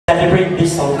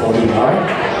this song for him, alright?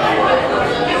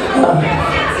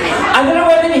 I don't know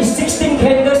whether it's 16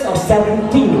 candles or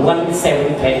 17,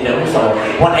 17 candles or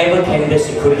whatever candles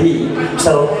it could be.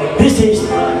 So this is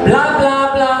blah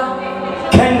blah blah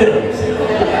candles.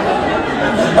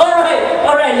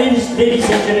 Alright, ladies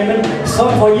and gentlemen,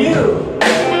 song for you.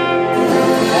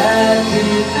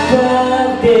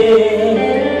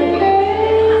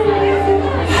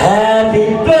 Happy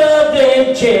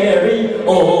birthday, Jerry.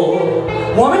 Oh,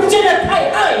 我们真的太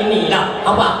爱你了，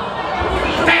好不好？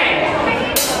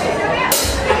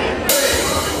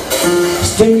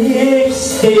 16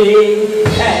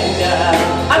 candle.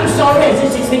 I'm sorry, I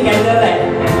said 16 candle.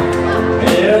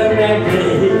 Your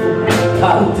memory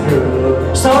come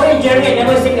true. Sorry, Jerry, I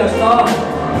never sing your song.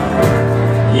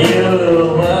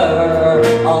 You were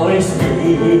always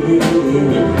me.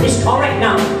 It's correct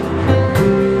now.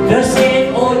 The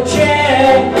same old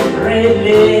Jerry.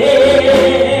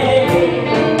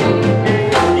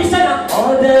 Listen up,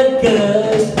 all the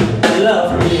girls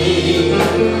love me.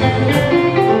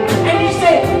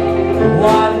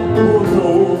 One who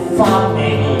know for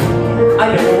many. I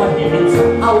don't know what he means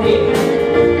out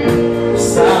there.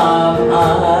 Some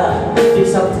are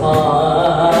disappointed.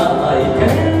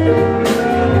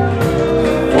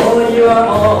 For you are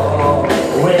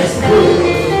always good.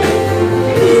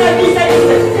 Listen.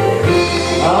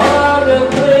 All the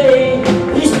way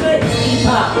is the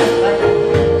guitar.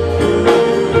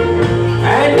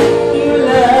 And you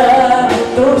love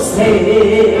to say.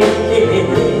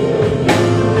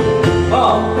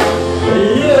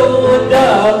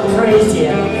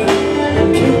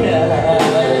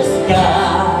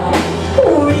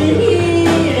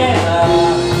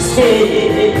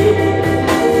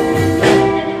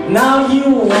 Now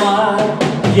you are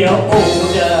you're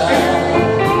older,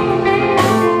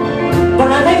 but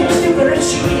I think you're still very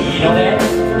sweet, you know that?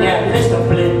 Yeah, let's not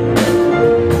play.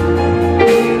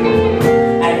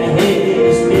 And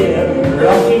he's still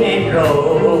rocking and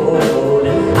roll.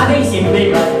 I think it's in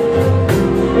big, right?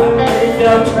 I made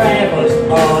the travels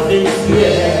all this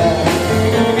year.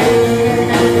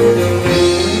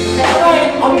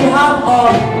 Alright, on behalf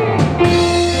of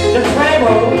the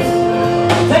travels,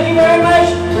 thank you very much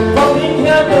for being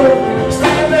here to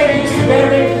celebrate this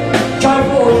very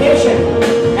joyful occasion.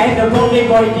 And the birthday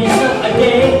boy deserves a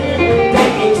day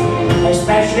that is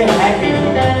especially happy.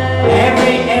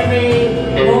 Every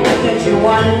moment that you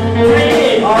want,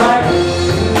 play it, alright?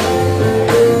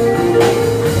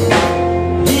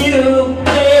 You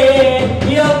play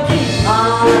your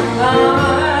guitar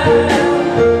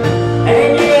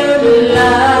and you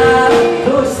love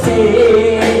to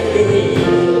sing.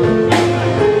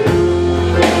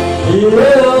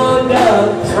 You're the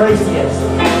craziest,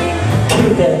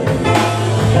 cutest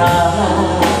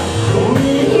guy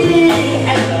we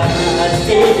ever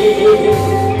seen.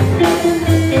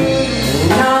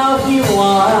 Now you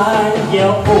are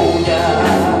you're older,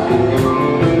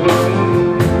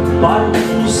 but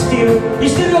he still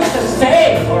looks the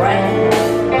same, alright?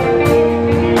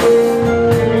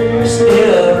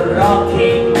 Still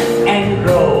rocking and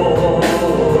roll.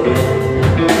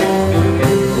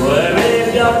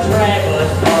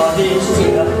 Travers all this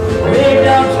year. We've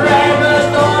done travers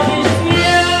all this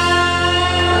year.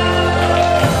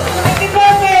 Happy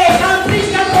birthday! Come, please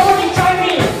come forward and join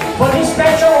me for this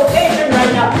special occasion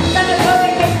right now. Let the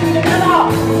birthday cake be the color.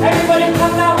 Everybody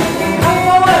come now. Come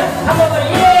forward.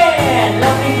 Yeah!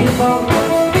 Lovely people.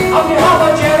 On behalf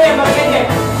of Jerry and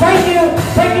Marquette, thank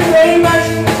you very much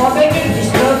for making this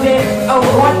birthday a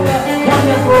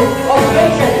wonderful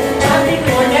occasion. Something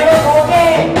you will never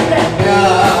forget.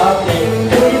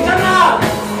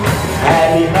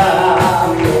 Happy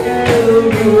birthday to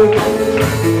you.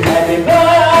 Happy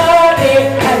birthday,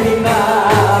 happy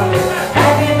birthday,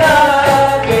 happy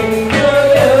birthday to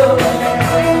you.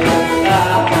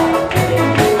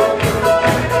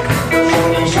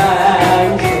 Sunny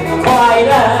shine to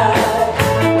twilight,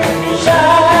 sunny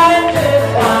shine to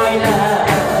twilight,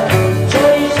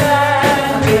 sunny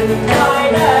shine to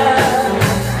twilight.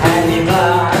 Happy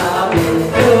birthday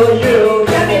to you.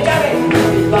 Happy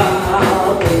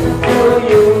birthday to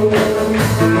you.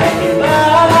 Happy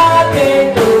birthday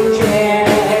to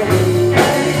Jerry.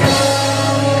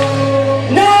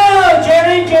 No,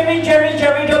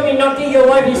 Jerry, don't be naughty. Your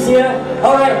wife is here.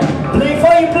 All right.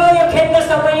 Before you blow your candles,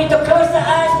 I want you to close the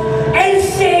eyes and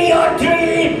say your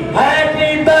dream.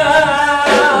 Happy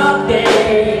birthday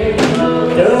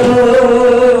to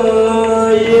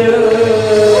you.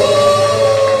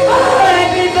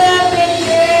 Happy birthday,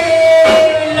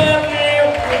 Jerry. We love you.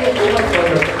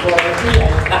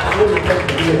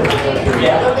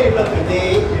 Yeah.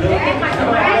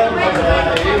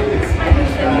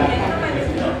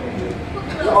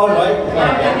 All right.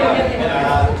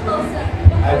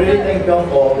 I really thank you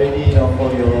for already,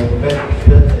 for your wishes.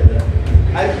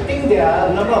 I think there are a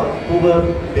number of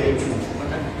October dates.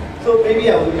 So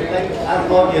maybe I would like to ask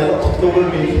all the other October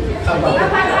babies to come up.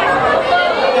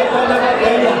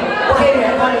 Okay, we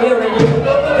have one here already.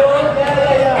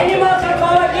 Any more? Come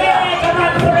on, yeah, come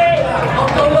on, hooray!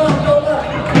 October.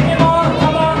 Any more?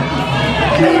 Come on.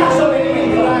 There are so many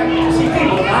people.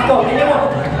 Secret, any more?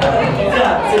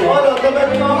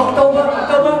 October。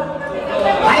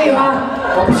还有吗？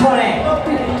我不错嘞。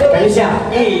等一下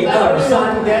，1、2、3。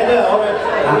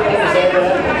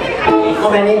How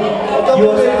many?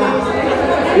 You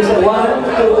said 1,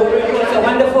 2. It's a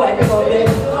wonderful happy birthday.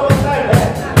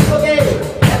 Okay.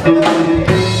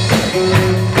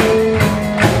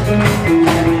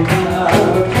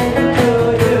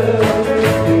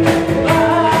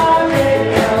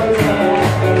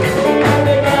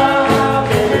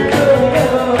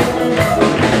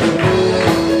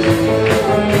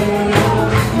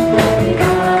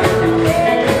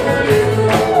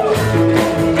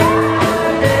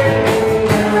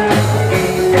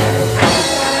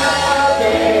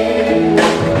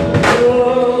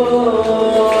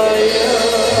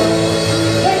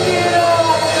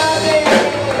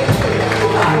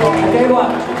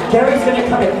 Gary's gonna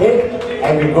come and hit,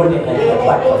 and we're going to have a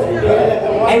clap for him.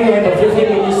 And we have a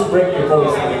 15-minute break before we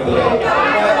start.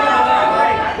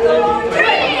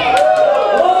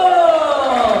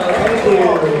 Thank you.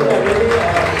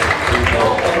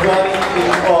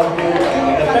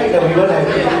 The fact that we don't have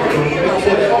to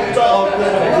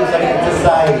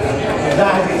exercise.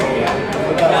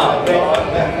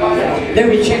 Then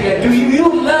we check that. Do you